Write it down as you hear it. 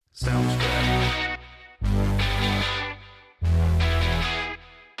Sounds good.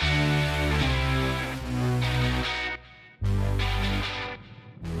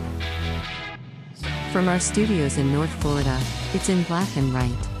 From our studios in North Florida, it's In Black and Right.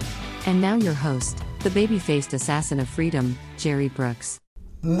 And now your host, the baby-faced assassin of freedom, Jerry Brooks.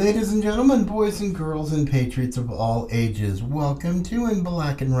 Ladies and gentlemen, boys and girls, and patriots of all ages, welcome to In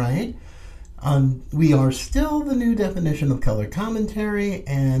Black and Right. We are still the new definition of color commentary,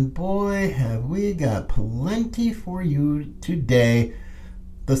 and boy, have we got plenty for you today.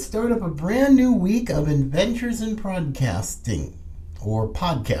 The start of a brand new week of adventures in broadcasting, or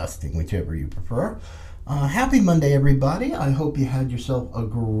podcasting, whichever you prefer. Happy Monday, everybody. I hope you had yourself a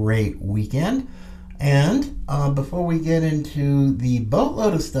great weekend. And before we get into the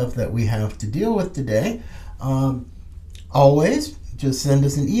boatload of stuff that we have to deal with today, always just send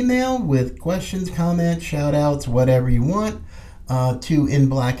us an email with questions, comments, shout-outs, whatever you want, to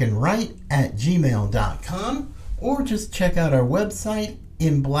inblackandright@gmail.com, or just check out our website,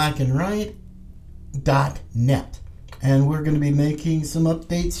 inblackandright.net. And we're going to be making some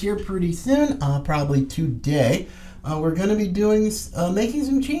updates here pretty soon, probably today. We're going to be making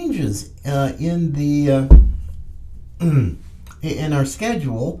some changes in our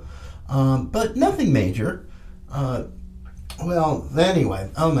schedule, but nothing major. Well,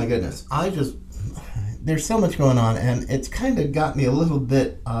 anyway, oh my goodness, there's so much going on, and it's kind of got me a little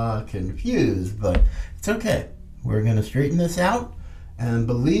bit confused, but it's okay. We're going to straighten this out, and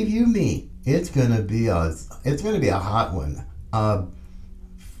believe you me, it's going to be a hot one.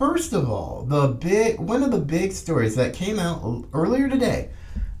 First of all, one of the big stories that came out earlier today,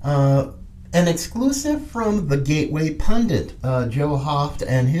 an exclusive from the Gateway Pundit, Joe Hoft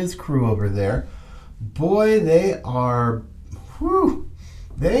and his crew over there. Boy, they're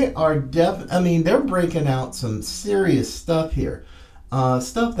breaking out some serious stuff here.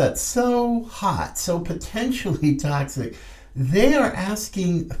 Stuff that's so hot, so potentially toxic. They are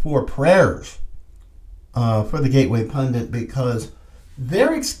asking for prayers for the Gateway Pundit because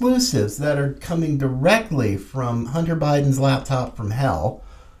their exclusives that are coming directly from Hunter Biden's laptop from hell,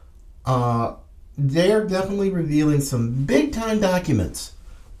 they're definitely revealing some big-time documents,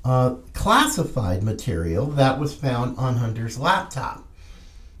 classified material that was found on Hunter's laptop.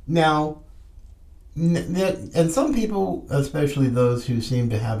 Now, and some people, especially those who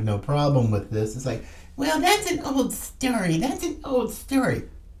seem to have no problem with this, it's like, well, that's an old story.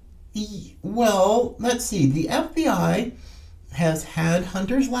 Well, let's see. The FBI has had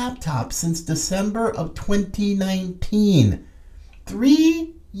Hunter's laptop since December of 2019.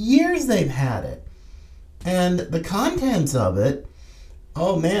 3 years they've had it. And the contents of it,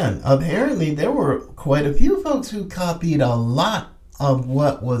 oh man, apparently there were quite a few folks who copied a lot of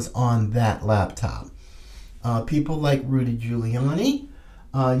what was on that laptop. People like Rudy Giuliani.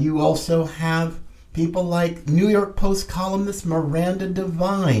 You also have people like New York Post columnist Miranda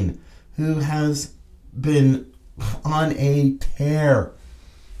Devine, who has been on a tear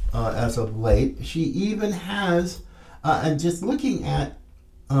as of late. She even has, and just looking at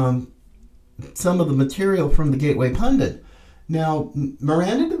some of the material from the Gateway Pundit. Now,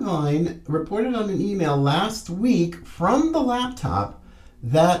 Miranda Devine reported on an email last week from the laptop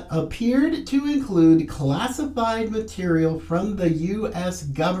that appeared to include classified material from the U.S.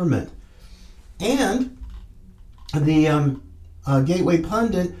 government. And the Gateway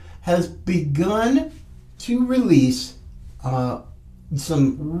Pundit has begun to release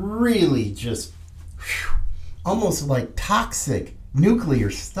some really just almost like toxic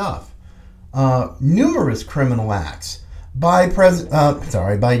nuclear stuff. Numerous criminal acts by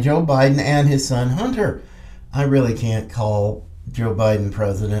Joe Biden and his son Hunter. I really can't call Joe Biden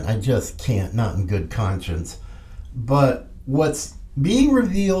president. I just can't, not in good conscience. But what's being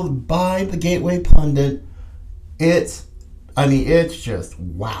revealed by the Gateway Pundit, it's just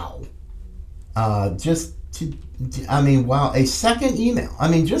wow. Wow, a second email.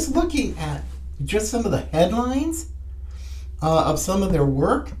 Just looking at just some of the headlines of some of their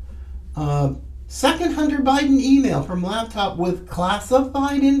work. Second Hunter Biden email from laptop with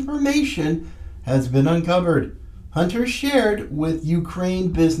classified information has been uncovered. Hunter shared with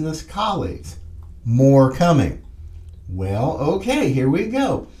Ukraine business colleagues. More coming. Well, okay, here we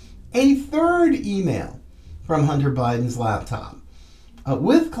go. A third email from Hunter Biden's laptop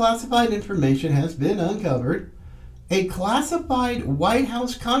with classified information has been uncovered. A classified White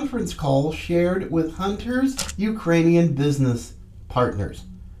House conference call shared with Hunter's Ukrainian business partners.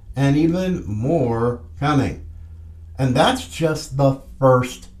 And even more coming. And that's just the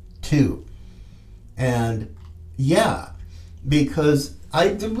first two. And yeah, because I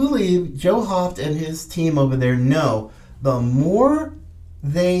do believe Joe Hoft and his team over there know the more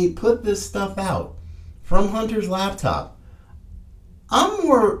they put this stuff out from Hunter's laptop. I'm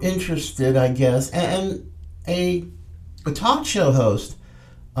more interested, I guess, and a talk show host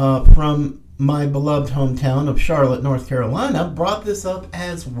from my beloved hometown of Charlotte, North Carolina, brought this up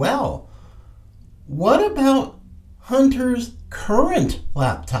as well. What about Hunter's current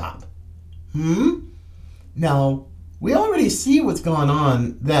laptop? Now, we already see what's going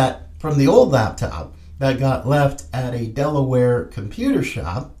on that from the old laptop that got left at a Delaware computer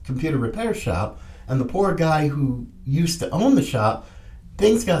repair shop, and the poor guy who used to own the shop,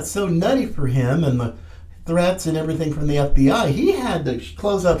 things got so nutty for him and the threats and everything from the FBI, he had to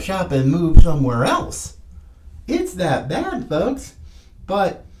close up shop and move somewhere else. It's that bad, folks.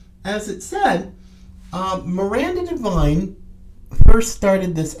 But as it said, Miranda Devine first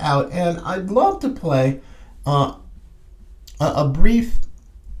started this out, and I'd love to play a brief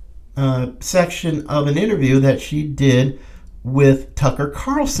section of an interview that she did with Tucker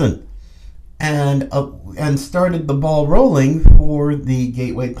Carlson, and started the ball rolling for the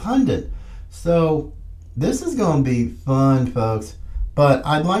Gateway Pundit. So this is going to be fun, folks. But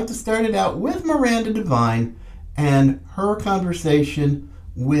I'd like to start it out with Miranda Devine and her conversation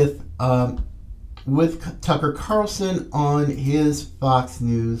with Tucker Carlson on his Fox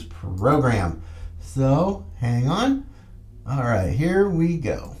News program. So hang on. All right, here we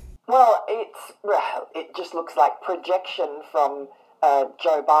go. Well, it just looks like projection from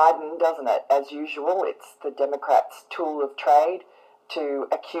Joe Biden, doesn't it? As usual, it's the Democrats' tool of trade to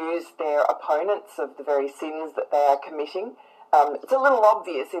accuse their opponents of the very sins that they are committing. It's a little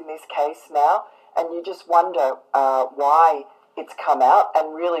obvious in this case now, and you just wonder why it's come out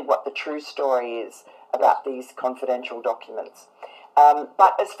and really what the true story is about these confidential documents.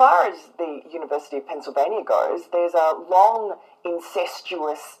 But as far as the University of Pennsylvania goes, there's a long,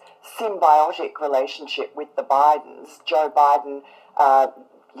 incestuous, symbiotic relationship with the Bidens. Joe Biden,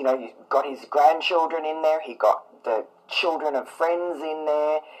 got his grandchildren in there. He got the children of friends in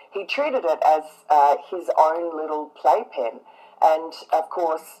there. He treated it as his own little playpen. And, of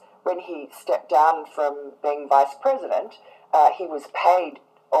course, when he stepped down from being vice president, he was paid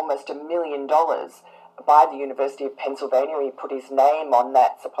almost $1 million by the University of Pennsylvania. He put his name on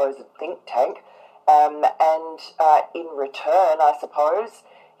that supposed think tank. And in return, I suppose,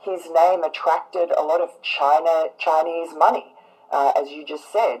 his name attracted a lot of Chinese money. As you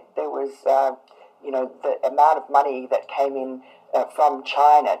just said, there was, the amount of money that came in from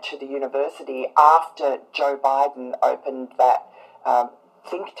China to the university after Joe Biden opened that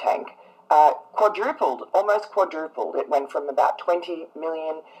think tank. Almost quadrupled. It went from about 20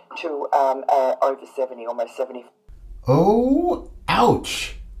 million to over 70, almost 70. Oh,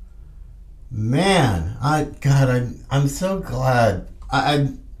 ouch. Man, I'm so glad.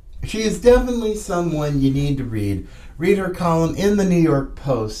 She is definitely someone you need to read. Read her column in the New York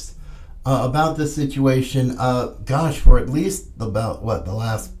Post about this situation. For at least about the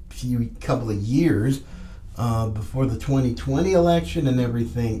last couple of years before the 2020 election and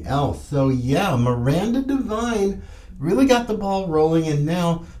everything else. So yeah, Miranda Devine really got the ball rolling, and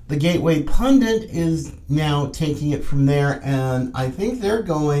now the Gateway Pundit is now taking it from there, and I think they're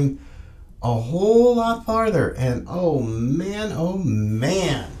going a whole lot farther. And oh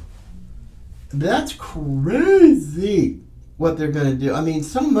man, that's crazy what they're going to do. I mean,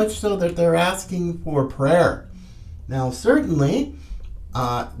 so much so that they're asking for prayer. Now, certainly,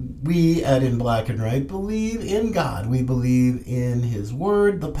 we at In Black and White believe in God. We believe in His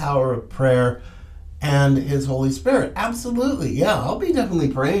Word, the power of prayer, and His Holy Spirit. Absolutely, yeah. I'll be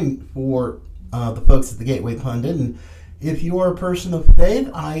definitely praying for the folks at the Gateway Pundit. And if you are a person of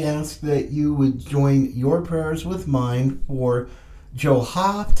faith, I ask that you would join your prayers with mine for Joe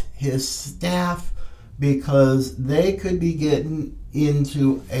Hoft, his staff, because they could be getting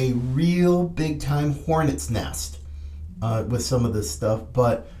into a real big-time hornet's nest with some of this stuff.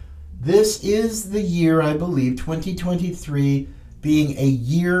 But this is the year, I believe, 2023, being a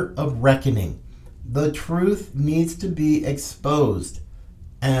year of reckoning. The truth needs to be exposed,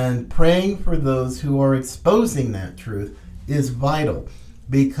 and praying for those who are exposing that truth is vital,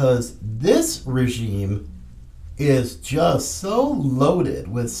 because this regime is just so loaded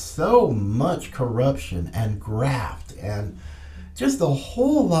with so much corruption and graft and just a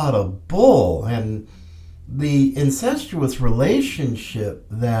whole lot of bull, and the incestuous relationship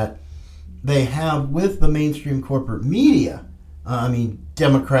that they have with the mainstream corporate media.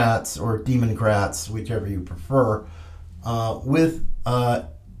 Democrats or Democrats, whichever you prefer, with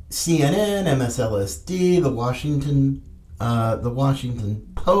CNN, MSLSD, the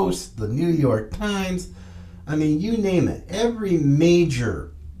Washington Post, the New York Times. I mean, you name it. Every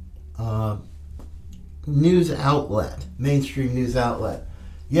major news outlet, mainstream news outlet,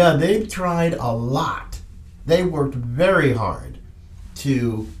 Yeah, they've tried a lot. They worked very hard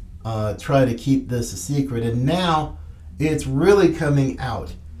to try to keep this a secret, and now it's really coming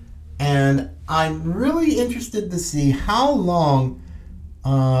out. And I'm really interested to see how long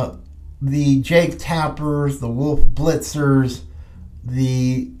the Jake Tappers, the Wolf Blitzers,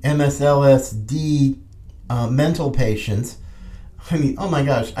 the MSLSD mental patients. I mean, oh my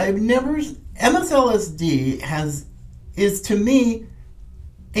gosh, MSLSD is to me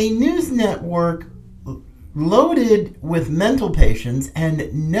a news network loaded with mental patients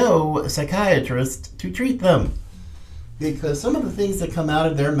and no psychiatrist to treat them. Because some of the things that come out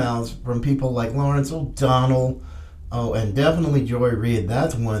of their mouths from people like Lawrence O'Donnell, and definitely Joy Reid,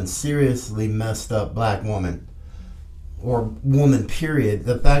 that's one seriously messed up black woman. Or woman, period.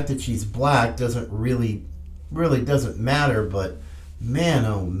 The fact that she's black doesn't really doesn't matter, but man,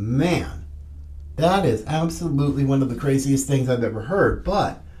 oh man. That is absolutely one of the craziest things I've ever heard.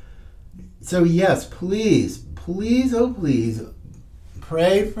 But, so yes, please, oh please,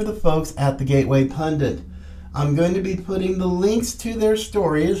 pray for the folks at the Gateway Pundit. I'm going to be putting the links to their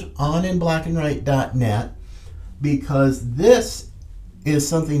stories on inblackandwhite.net because this is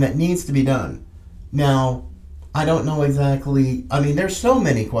something that needs to be done. Now, I don't know exactly, I mean, there's so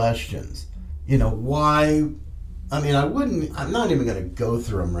many questions. You know, why? I mean, I'm not even going to go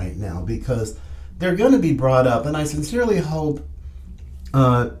through them right now because they're going to be brought up, and I sincerely hope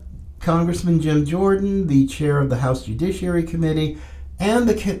Congressman Jim Jordan, the chair of the House Judiciary Committee, and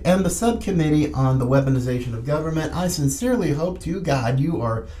the subcommittee on the weaponization of government, I sincerely hope to God you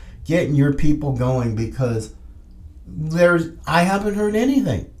are getting your people going because I haven't heard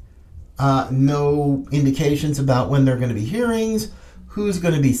anything. No indications about when there are going to be hearings, who's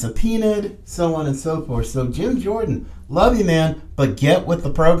going to be subpoenaed, so on and so forth. So Jim Jordan, love you, man, but get with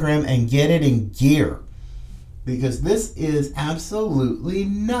the program and get it in gear because this is absolutely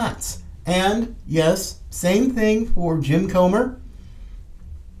nuts. And yes, same thing for Jim Comer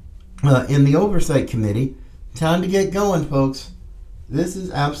in the Oversight Committee. Time to get going, folks. This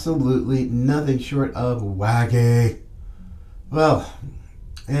is absolutely nothing short of wacky. Well,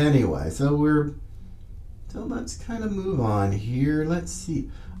 anyway, so let's kind of move on here. Let's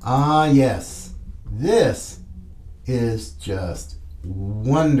see. Yes. This is just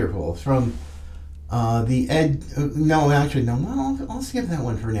wonderful. From I'll skip that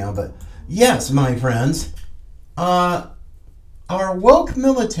one for now. But yes, my friends, our woke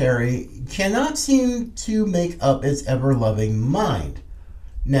military cannot seem to make up its ever-loving mind.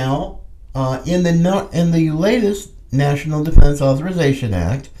 Now, in the latest National Defense Authorization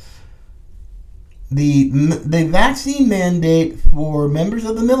Act, the vaccine mandate for members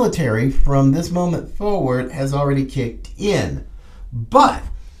of the military from this moment forward has already kicked in. But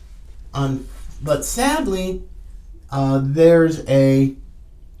sadly, there's I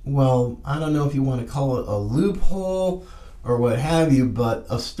don't know if you want to call it a loophole or what have you, but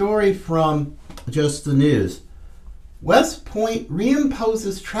a story from Just the News. West Point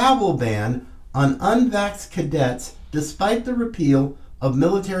reimposes travel ban on unvaxxed cadets despite the repeal of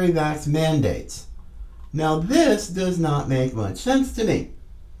military vax mandates. Now, this does not make much sense to me.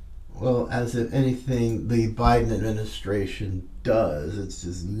 Well, as if anything the Biden administration does. It's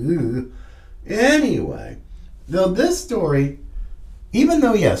just, ugh. Anyway, though this story, even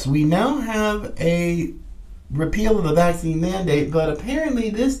though, yes, we now have a repeal of the vaccine mandate, but apparently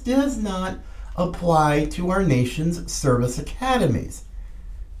this does not apply to our nation's service academies.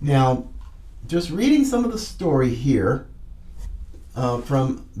 Now, just reading some of the story here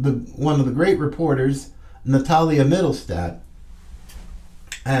from one of the great reporters, Natalia Mittelstadt,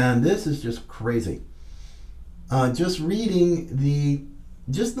 and this is just crazy. Just reading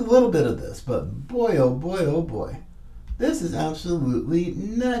just a little bit of this, but boy, oh boy, oh boy, this is absolutely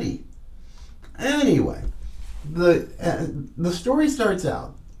nutty. Anyway, the story starts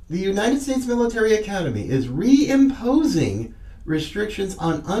out. The United States Military Academy is reimposing restrictions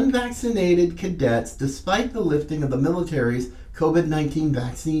on unvaccinated cadets despite the lifting of the military's COVID-19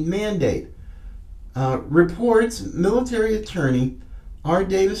 vaccine mandate. Reports military attorney R.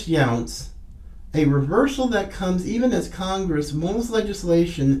 Davis Younts, a reversal that comes even as Congress mulls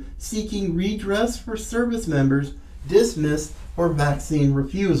legislation seeking redress for service members dismissed for vaccine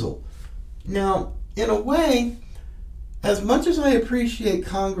refusal. Now, in a way, as much as I appreciate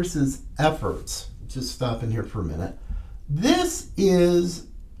Congress's efforts, just stop in here for a minute,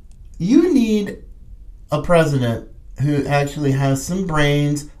 you need a president who actually has some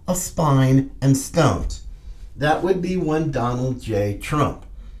brains, a spine, and stones. That would be one Donald J. Trump.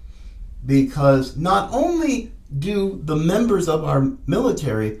 Because not only do the members of our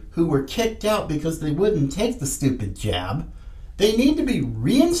military who were kicked out because they wouldn't take the stupid jab, They need to be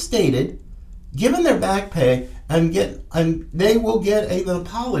reinstated, given their back pay, and they will get an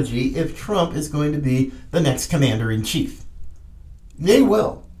apology if Trump is going to be the next commander-in-chief. They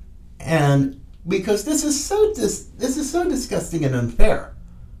will. And because this is so disgusting and unfair.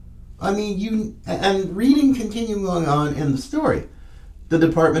 I mean, continuing on in the story, the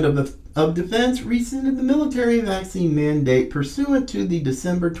Department of Defense rescinded the military vaccine mandate pursuant to the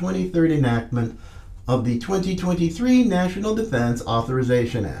December 23rd enactment of the 2023 National Defense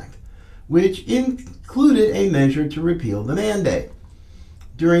Authorization Act, which included a measure to repeal the mandate.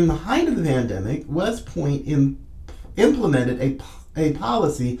 During the height of the pandemic, West Point implemented a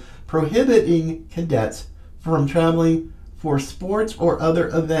policy prohibiting cadets from traveling for sports or other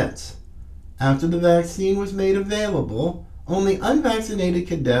events. After the vaccine was made available, only unvaccinated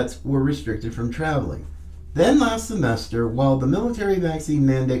cadets were restricted from traveling. Then last semester, while the military vaccine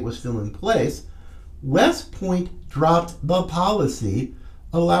mandate was still in place, West Point dropped the policy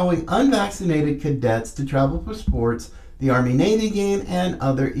allowing unvaccinated cadets to travel for sports, the Army-Navy game, and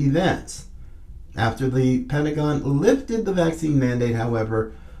other events. After the Pentagon lifted the vaccine mandate,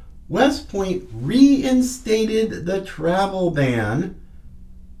 however, West Point reinstated the travel ban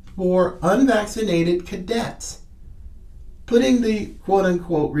for unvaccinated cadets. Putting the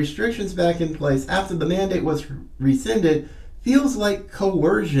quote-unquote restrictions back in place after the mandate was rescinded feels like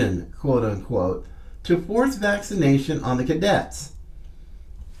coercion, quote-unquote, to force vaccination on the cadets.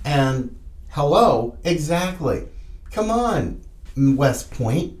 And hello, exactly. Come on, West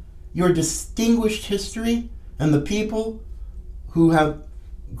Point. Your distinguished history and the people who have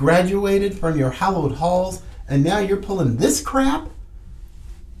graduated from your hallowed halls, and now you're pulling this crap?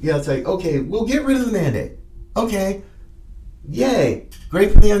 Yeah, it's like, okay, we'll get rid of the mandate. Okay, yay,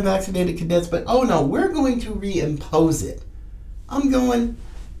 great for the unvaccinated cadets, but oh no, we're going to reimpose it. I'm going,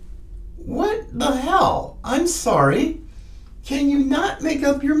 what the hell? I'm sorry. Can you not make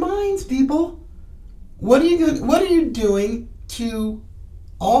up your minds, people? What are you doing to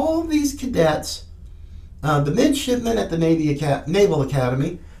all these cadets, the midshipmen at the Naval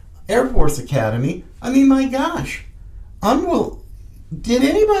Academy, Air Force Academy? I mean, my gosh. Did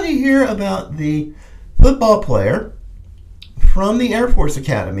anybody hear about the football player from the Air Force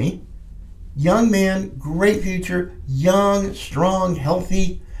Academy? Young man, great future, young, strong,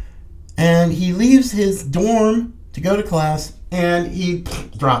 healthy, and he leaves his dorm to go to class, and he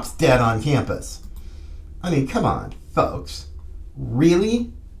drops dead on campus. I mean, come on, folks.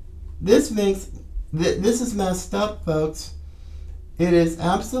 Really? This is messed up, folks. It is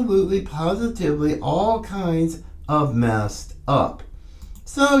absolutely, positively all kinds of messed up.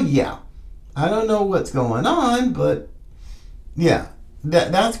 So, yeah, I don't know what's going on, but, yeah,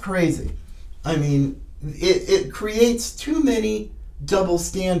 that's crazy. I mean, it creates too many double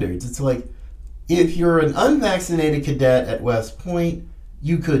standards. It's like, if you're an unvaccinated cadet at West Point,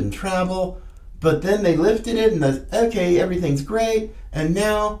 you couldn't travel, but then they lifted it and okay, everything's great, and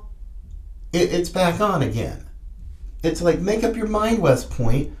now it's back on again. It's like, make up your mind, West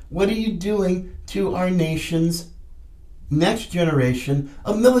Point. What are you doing to our nation's next generation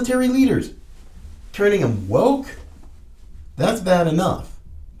of military leaders? Turning them woke? That's bad enough.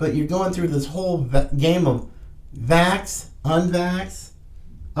 But you're going through this whole game of vax, unvax.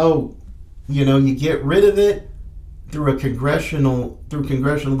 Oh, you get rid of it through congressional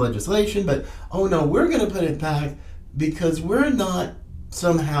legislation, but oh no, we're going to put it back because we're not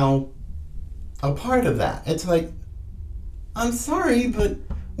somehow a part of that. It's like, I'm sorry, but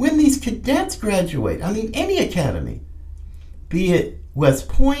when these cadets graduate, I mean, any academy, be it West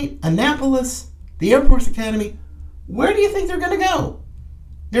Point, Annapolis, the Air Force Academy, where do you think they're going to go?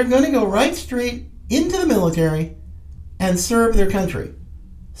 They're going to go right straight into the military and serve their country.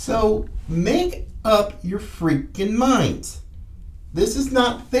 So make up your freaking minds. This is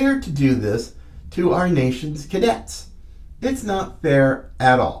not fair to do this to our nation's cadets. It's not fair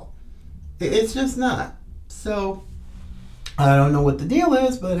at all. It's just not. So I don't know what the deal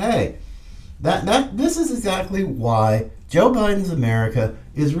is, but hey, this is exactly why Joe Biden's America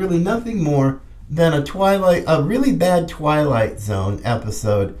is really nothing more than a really bad Twilight Zone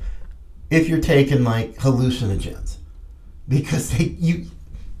episode if you're taking like hallucinogens, because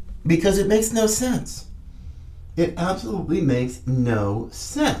it makes no sense. It absolutely makes no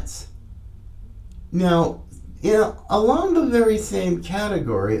sense. Now, along the very same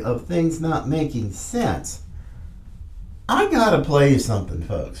category of things not making sense, I gotta play you something,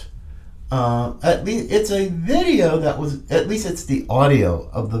 folks. At least it's a video it's the audio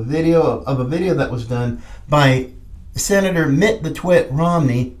of a video that was done by Senator MITT the TWIT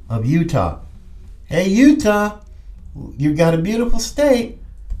Romney of Utah. Hey, Utah, you got a beautiful state.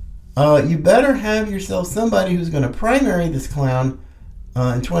 you better have yourself somebody who's going to primary this clown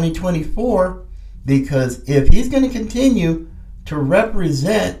in 2024, because if he's going to continue to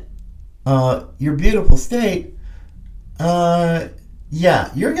represent your beautiful state, yeah,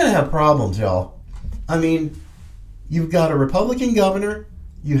 you're going to have problems, y'all. I mean, you've got a Republican governor,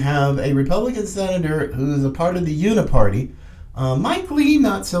 you have a Republican senator who's a part of the Uniparty. Mike Lee,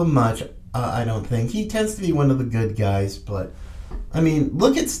 not so much, I don't think. He tends to be one of the good guys, but, I mean,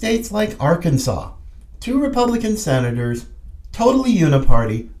 look at states like Arkansas. 2 Republican senators, totally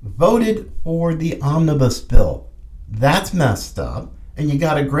Uniparty, voted for the omnibus bill. That's messed up. And you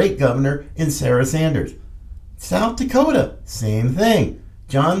got a great governor in Sarah Sanders. South Dakota, same thing.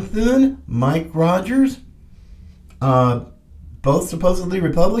 John Thune, Mike Rogers, both supposedly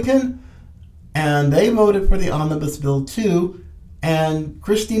Republican, and they voted for the omnibus bill too. And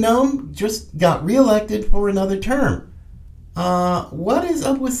Kristi Noem just got reelected for another term. What is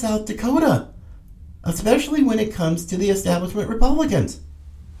up with South Dakota? Especially when it comes to the establishment Republicans.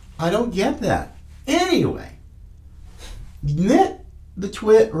 I don't get that. Anyway, MITT, the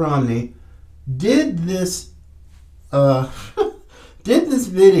TWIT Romney, did this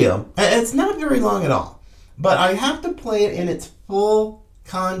video. It's not very long at all, but I have to play it in its full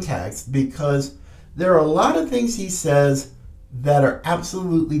context because there are a lot of things he says that are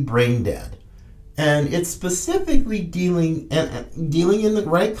absolutely brain dead. And it's specifically dealing in the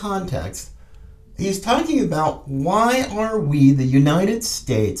right context. He's talking about why are we, the United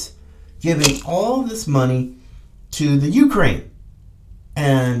States, giving all this money to the Ukraine?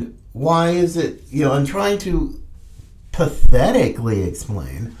 And why is it, I'm trying to pathetically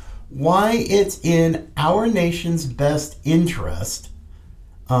explain why it's in our nation's best interest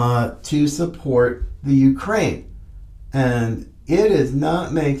to support the Ukraine. And it is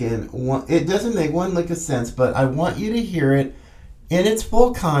not it doesn't make one lick of sense, but I want you to hear it in its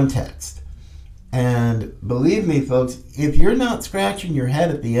full context. And believe me, folks, if you're not scratching your head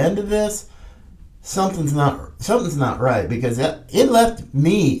at the end of this, something's not right, because it left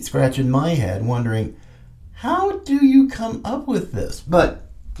me scratching my head wondering, how do you come up with this? But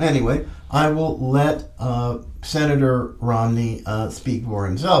anyway, I will let Senator Romney speak for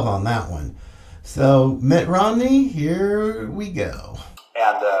himself on that one. So, Mitt Romney, here we go.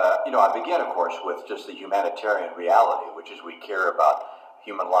 And, I begin, of course, with just the humanitarian reality, which is we care about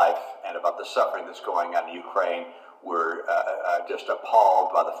human life and about the suffering that's going on in Ukraine. We're just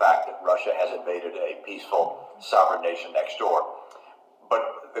appalled by the fact that Russia has invaded a peaceful, sovereign nation next door.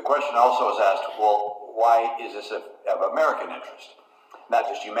 But the question also is asked, well, why is this of American interest? Not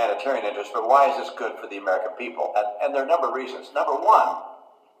just humanitarian interest, but why is this good for the American people? And there are a number of reasons. Number one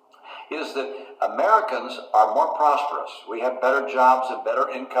is that Americans are more prosperous. We have better jobs and better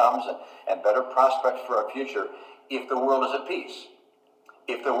incomes and better prospects for our future if the world is at peace.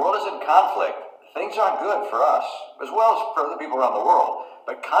 If the world is in conflict, things aren't good for us, as well as for other people around the world.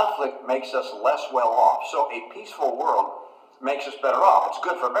 But conflict makes us less well off. So a peaceful world makes us better off. It's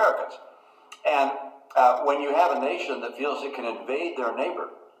good for Americans. And when you have a nation that feels it can invade their neighbor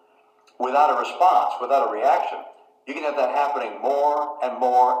without a response, without a reaction, you can have that happening more and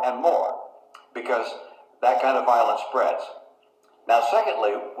more and more, because that kind of violence spreads. Now,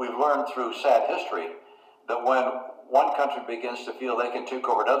 secondly, we've learned through sad history that when one country begins to feel they can take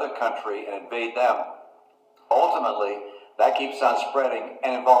over another country and invade them, ultimately, that keeps on spreading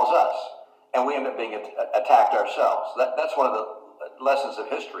and involves us, and we end up being attacked ourselves. That's one of the lessons of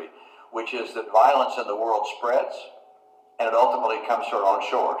history, which is that violence in the world spreads, and it ultimately comes to our own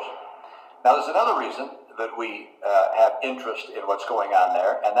shores. Now, there's another reason that we have interest in what's going on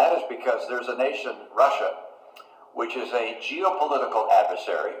there, and that is because there's a nation, Russia, which is a geopolitical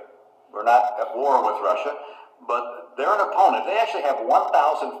adversary. We're not at war with Russia, but they're an opponent. They actually have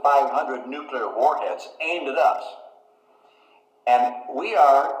 1,500 nuclear warheads aimed at us. And we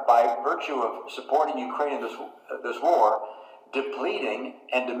are, by virtue of supporting Ukraine in this war, depleting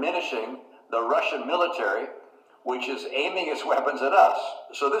and diminishing the Russian military, which is aiming its weapons at us.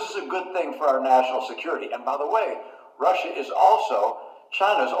 So this is a good thing for our national security. And by the way, Russia is also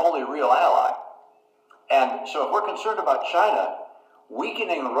China's only real ally. And so if we're concerned about China,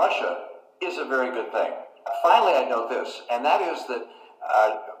 weakening Russia is a very good thing. Finally, I note this, and that is that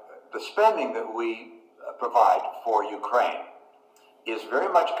the spending that we provide for Ukraine is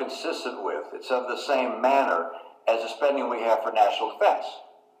very much consistent with, it's of the same manner as the spending we have for national defense.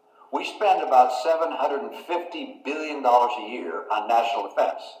 We spend about $750 billion a year on national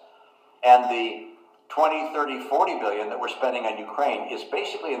defense. And the 20, 30, 40 billion that we're spending on Ukraine is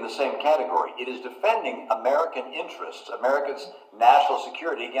basically in the same category. It is defending American interests, America's national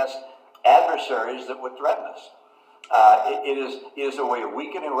security against adversaries that would threaten us. It is a way of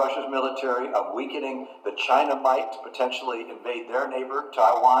weakening Russia's military, of weakening the China might to potentially invade their neighbor,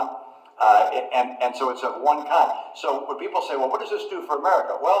 Taiwan. And so it's of one kind. So when people say, well, what does this do for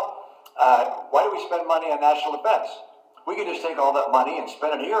America? Well, why do we spend money on national defense? We can just take all that money and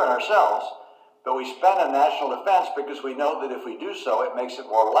spend it here on ourselves, but we spend on national defense because we know that if we do so, it makes it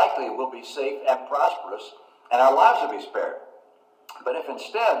more likely we'll be safe and prosperous and our lives will be spared. But if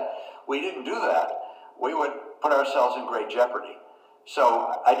instead we didn't do that, we would put ourselves in great jeopardy.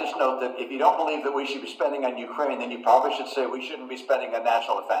 So I just note that if you don't believe that we should be spending on Ukraine, then you probably should say we shouldn't be spending on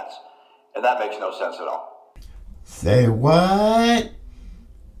national defense. And that makes no sense at all. Say what?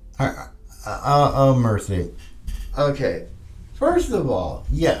 Oh, mercy. Okay. First of all,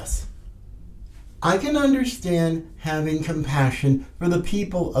 yes, I can understand having compassion for the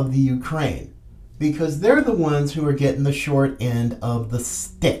people of the Ukraine because they're the ones who are getting the short end of the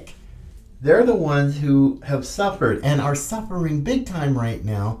stick. They're the ones who have suffered and are suffering big time right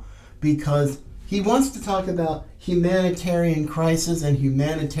now because he wants to talk about humanitarian crisis and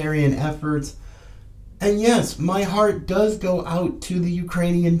humanitarian efforts. And yes, my heart does go out to the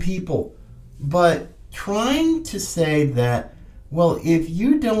Ukrainian people. But trying to say that, well, if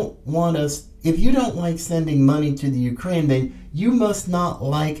you don't like sending money to the Ukraine, then you must not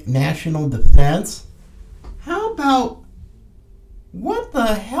like national defense. How about, what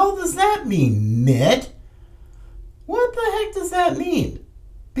the hell does that mean, MITT? What the heck does that mean?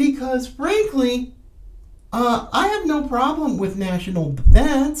 Because frankly, I have no problem with national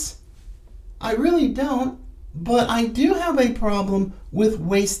defense. I really don't. But I do have a problem with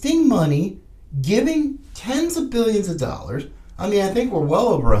wasting money, giving tens of billions of dollars. I mean, I think we're well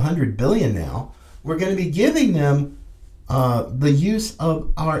over 100 billion now. We're going to be giving them the use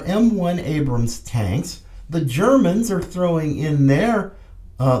of our M1 Abrams tanks. The Germans are throwing in their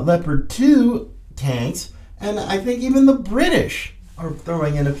Leopard 2 tanks. And I think even the British are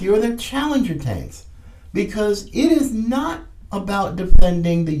throwing in a few of their Challenger tanks. Because it is not about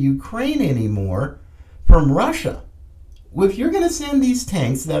defending the Ukraine anymore from Russia. If you're going to send these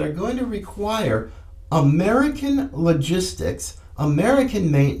tanks that are going to require American logistics,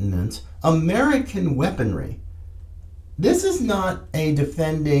 American maintenance, American weaponry, this is not a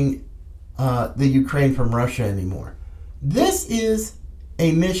defending the Ukraine from Russia anymore. This is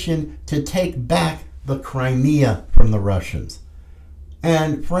a mission to take back the Crimea from the Russians.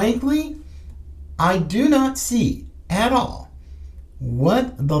 And frankly, I do not see at all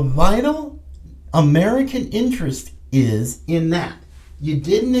what the vital American interest is in that. You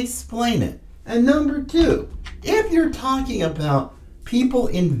didn't explain it. And number two, if you're talking about people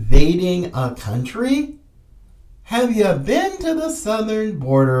invading a country, have you been to the southern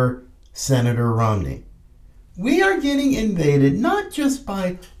border, Senator Romney? We are getting invaded not just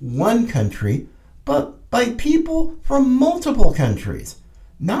by one country, but by people from multiple countries.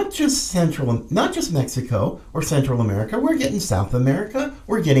 Not just Mexico or Central America. We're getting South America.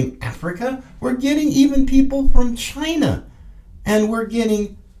 We're getting Africa. We're getting even people from China. And we're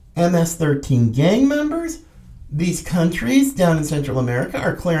getting MS-13 gang members. These countries down in Central America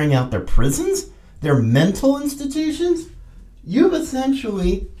are clearing out their prisons, their mental institutions. You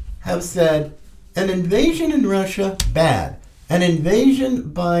essentially have said an invasion in Russia, bad. An invasion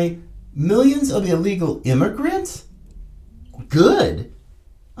by millions of illegal immigrants, good.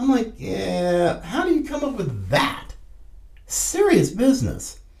 I'm like, yeah, how do you come up with that? Serious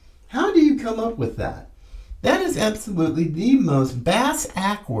business. How do you come up with that? That is absolutely the most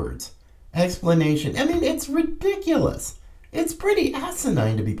bass-ackwards explanation. I mean, it's ridiculous. It's pretty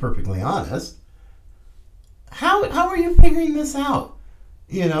asinine, to be perfectly honest. How are you figuring this out?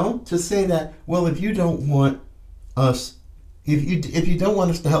 You know, to say that, well, if you don't want us, if you don't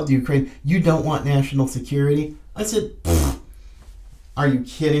want us to help the Ukraine, you don't want national security. I said, are you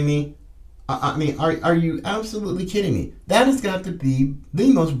kidding me? I mean, are you absolutely kidding me? That has got to be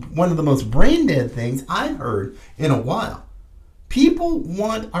one of the most brain-dead things I've heard in a while. People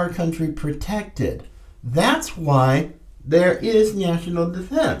want our country protected. That's why there is national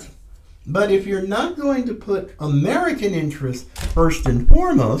defense. But if you're not going to put American interests first and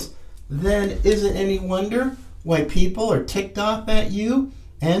foremost, then is it any wonder why people are ticked off at you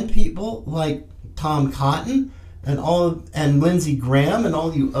and people like Tom Cotton and Lindsey Graham and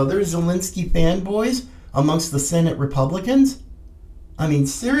all you other Zelensky fanboys amongst the Senate Republicans? I mean,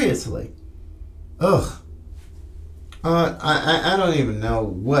 seriously. Ugh. I don't even know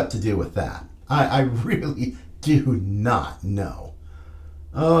what to do with that. I really do not know.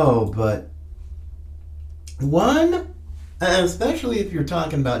 Oh, but one, especially if you're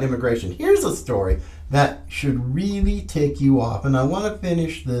talking about immigration, here's a story that should really tick you off. And I want to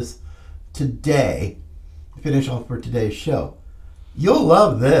finish this today. finish off for today's show. You'll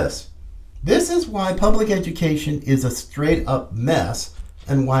love this. This is why public education is a straight up mess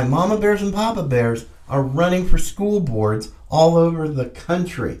and why mama bears and papa bears are running for school boards all over the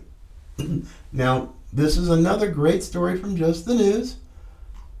country. Now, this is another great story from Just the News.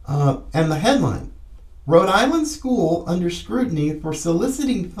 And the headline, Rhode Island school under scrutiny for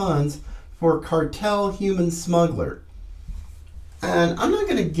soliciting funds for cartel human smuggler. And I'm not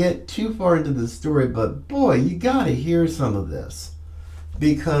going to get too far into the story, but boy, you got to hear some of this.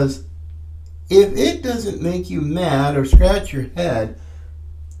 Because if it doesn't make you mad or scratch your head,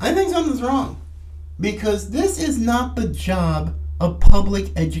 I think something's wrong. Because this is not the job of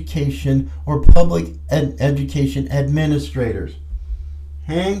public education or public education administrators.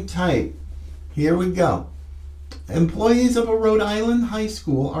 Hang tight. Here we go. Employees of a Rhode Island high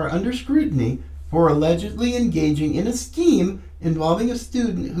school are under scrutiny for allegedly engaging in a scheme involving a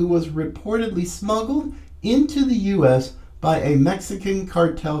student who was reportedly smuggled into the U.S. by a Mexican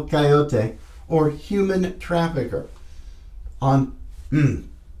cartel coyote or human trafficker. On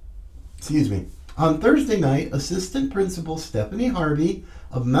Thursday night, Assistant Principal Stephanie Harvey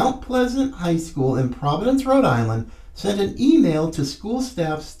of Mount Pleasant High School in Providence, Rhode Island, sent an email to school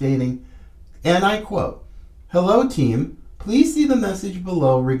staff stating, and I quote, "Hello team, please see the message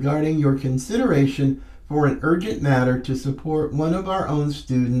below regarding your consideration for an urgent matter to support one of our own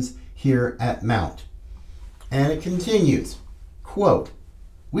students here at Mount." And it continues, quote,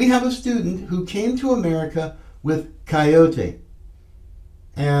 "We have a student who came to America with Coyote,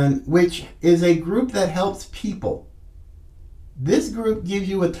 and which is a group that helps people. This group gives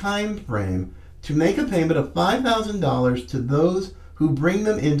you a time frame to make a payment of $5,000 to those who bring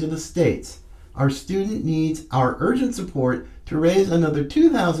them into the States. Our student needs our urgent support to raise another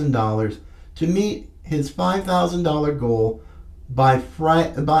 $2,000 to meet his $5,000 goal by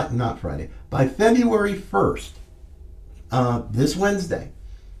February 1st, this Wednesday.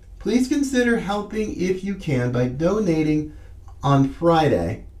 Please consider helping if you can by donating on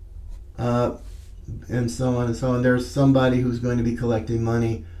Friday," and so on and so on. There's somebody who's going to be collecting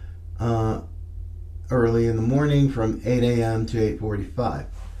money early in the morning from 8 a.m. to 8:45.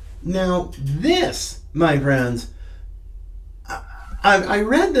 Now, this, my friends, I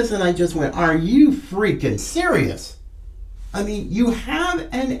read this and I just went, are you freaking serious? I mean, you have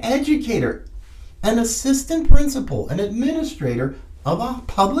an educator, an assistant principal, an administrator of a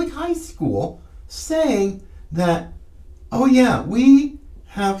public high school saying that, oh yeah, we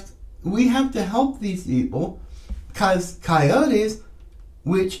have to help these people because Coyotes,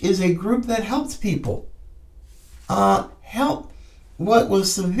 which is a group that helps people, help. What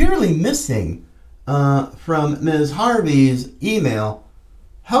was severely missing from Ms. Harvey's email,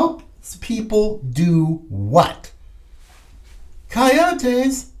 helps people do what?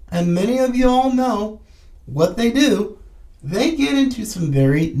 Coyotes, and many of you all know what they do, they get into some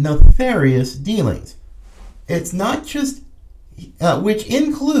very nefarious dealings. It's not just, which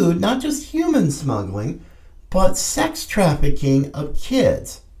include not just human smuggling, but sex trafficking of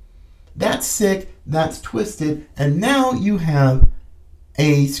kids. That's sick, that's twisted, and now you have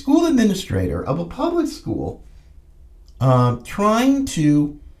a school administrator of a public school trying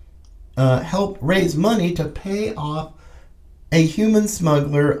to help raise money to pay off a human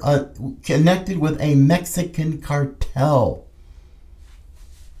smuggler connected with a Mexican cartel.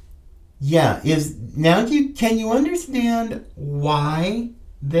 Yeah, can you understand why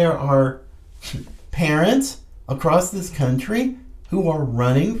there are parents across this country who are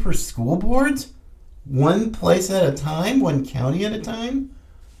running for school boards, one place at a time, one county at a time,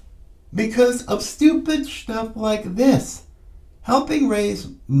 because of stupid stuff like this? Helping raise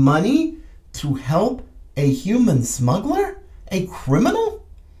money to help a human smuggler, a criminal,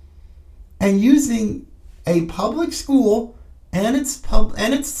 and using a public school and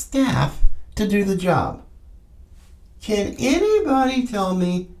its staff to do the job. Can anybody tell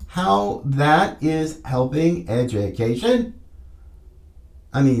me how that is helping education?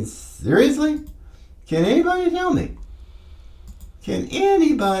 I mean, seriously? Can anybody tell me? Can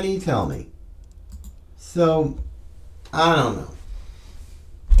anybody tell me? So, I don't know.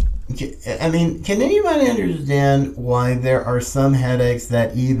 I mean, can anybody understand why there are some headaches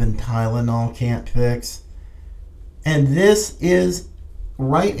that even Tylenol can't fix? And this is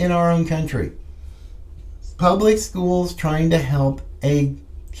right in our own country. Public schools trying to help a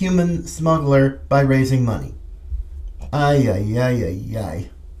human smuggler by raising money. Ay, ay, ay, ay,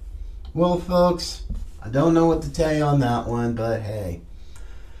 ay. Well, folks, I don't know what to tell you on that one, but hey.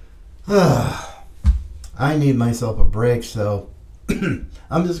 I need myself a break, so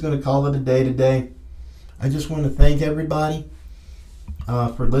I'm just going to call it a day today. I just want to thank everybody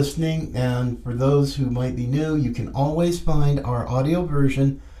for listening. And for those who might be new, you can always find our audio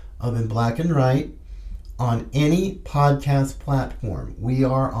version of In Black and White on any podcast platform. We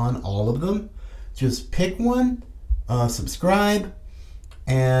are on all of them. Just pick one, subscribe,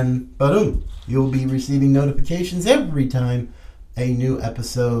 and boom, you'll be receiving notifications every time a new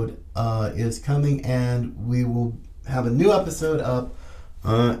episode is coming, and we will have a new episode up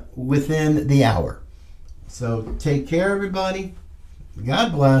within the hour. So take care, everybody.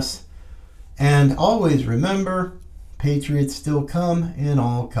 God bless. And always remember, Patriots still come in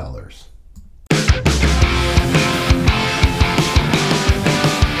all colors.